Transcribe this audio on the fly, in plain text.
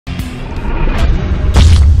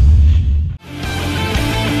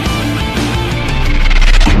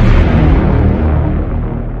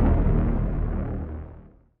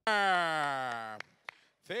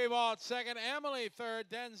second, Emily third,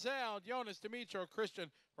 Denzel, Jonas, Dimitro, Christian,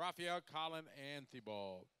 Raphael, Colin, and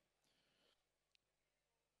Thibault.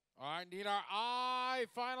 All right, need our I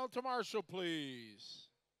final to Marshall, please.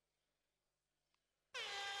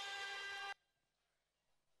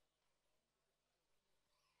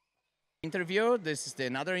 Interview. This is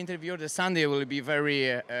another interview. The Sunday will be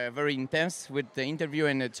very, very intense with the interview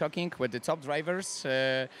and talking with the top drivers.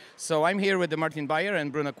 So I'm here with the Martin Bayer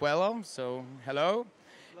and Bruno Cohelo. So hello.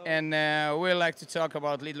 And we'd like to talk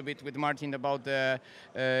about a little bit with Martin about the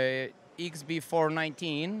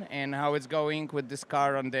XB419 and how it's going with this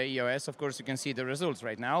car on the EOS. Of course, you can see the results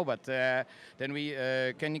right now. But then we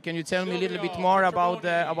can you tell me a little bit more about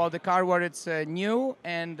the car, where it's new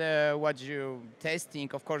and what you testing?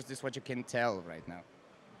 Of course, this is what you can tell right now.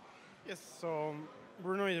 Yes. So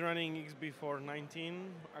Bruno is running XB419.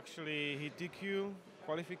 Actually, he TQ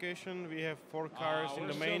qualification. We have 4 cars in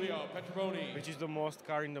the main, which is the most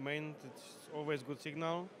car in the main. It's always good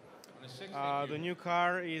signal. The new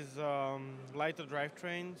car is lighter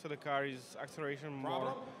drivetrain, so the car is acceleration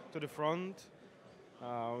more to the front.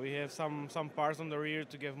 We have some parts on the rear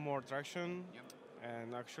to give more traction. Yep.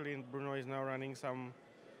 And actually Bruno is now running some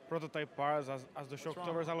prototype parts as the shock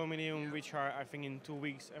absorbers aluminum, which are, I think, in 2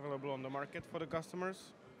 weeks available on the market for the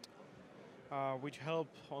customers, which help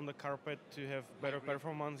on the carpet to have better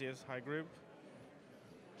performance. Yes, high grip.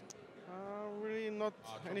 Really not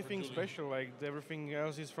anything special, like everything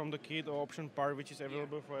else is from the kit or option part, which is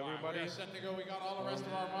available for everybody. We're set to go. We got all the rest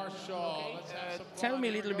of our Marshall. Okay. Tell me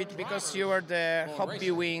a little bit, because you are the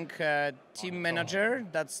Hobby Wing team manager.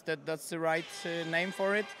 That's the right name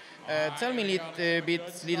for it. Tell me a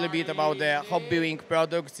little bit about the Hobby Wing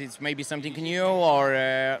products. It's maybe something new, or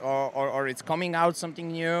it's coming out something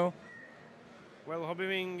new. Well, Hobby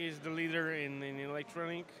Wing is the leader in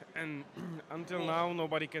electronic, and until now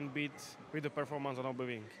nobody can beat with the performance on Hobby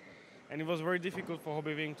Wing. And it was very difficult for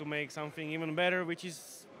Hobby Wing to make something even better, which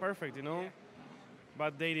is perfect, you know.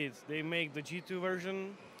 But they did. They make the G2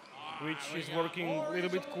 version, which is working a little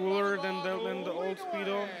bit cooler than the old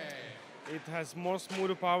Speedo. It has more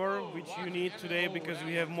smoother power, which you need today because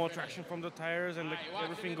we have more traction from the tires and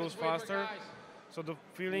everything goes faster. So the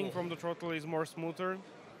feeling from the throttle is more smoother.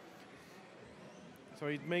 So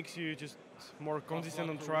it makes you just more consistent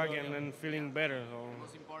on track and then feeling better. So, the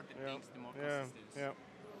most important things, the more consistency. Yeah.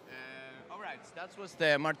 All right, that was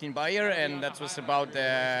the Martin Bayer, and that was about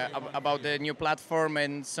the new platform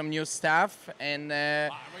and some new stuff. And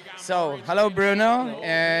so, hello Bruno.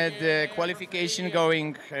 The qualification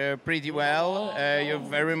going pretty well. You're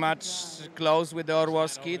very much close with the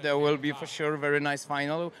Orłowski. There will be for sure a very nice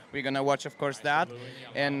final. We're gonna watch, of course, that.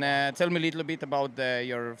 And tell me a little bit about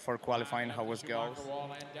your for qualifying, how it goes.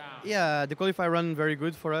 Yeah, the qualifier ran very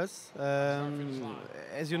good for us.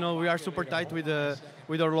 As you know, we are super tight with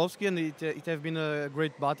Orłowski, and it has been a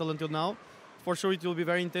great battle until now. For sure, it will be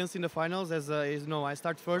very intense in the finals. As you know, I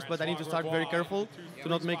start first, but I need to start very careful to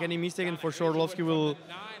not make any mistake. And for sure, Orłowski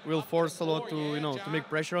will force a lot to make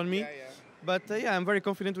pressure on me. But yeah, I'm very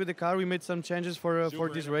confident with the car. We made some changes for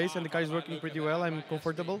this race, and the car is working pretty well. I'm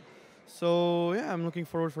comfortable. So yeah, I'm looking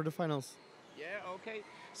forward for the finals. Yeah. Okay.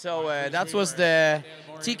 So that was the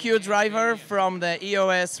TQ driver from the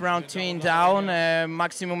EOS Round 2 in Daun.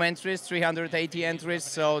 Maximum entries, 380 entries.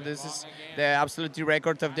 So this is the absolute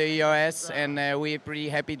record of the EOS, and we're pretty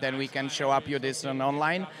happy that we can show up you this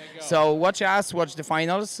online. So watch us, watch the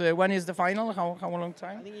finals. When is the final? How long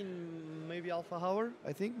time? I think in maybe half an hour,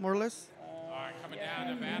 I think, more or less. Coming down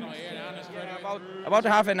to battle here, down this about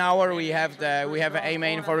half an hour. We have an A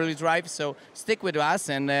main for early drive. So stick with us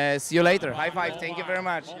and see you later. High five. Thank you very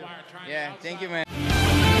much. Yeah, thank you, man.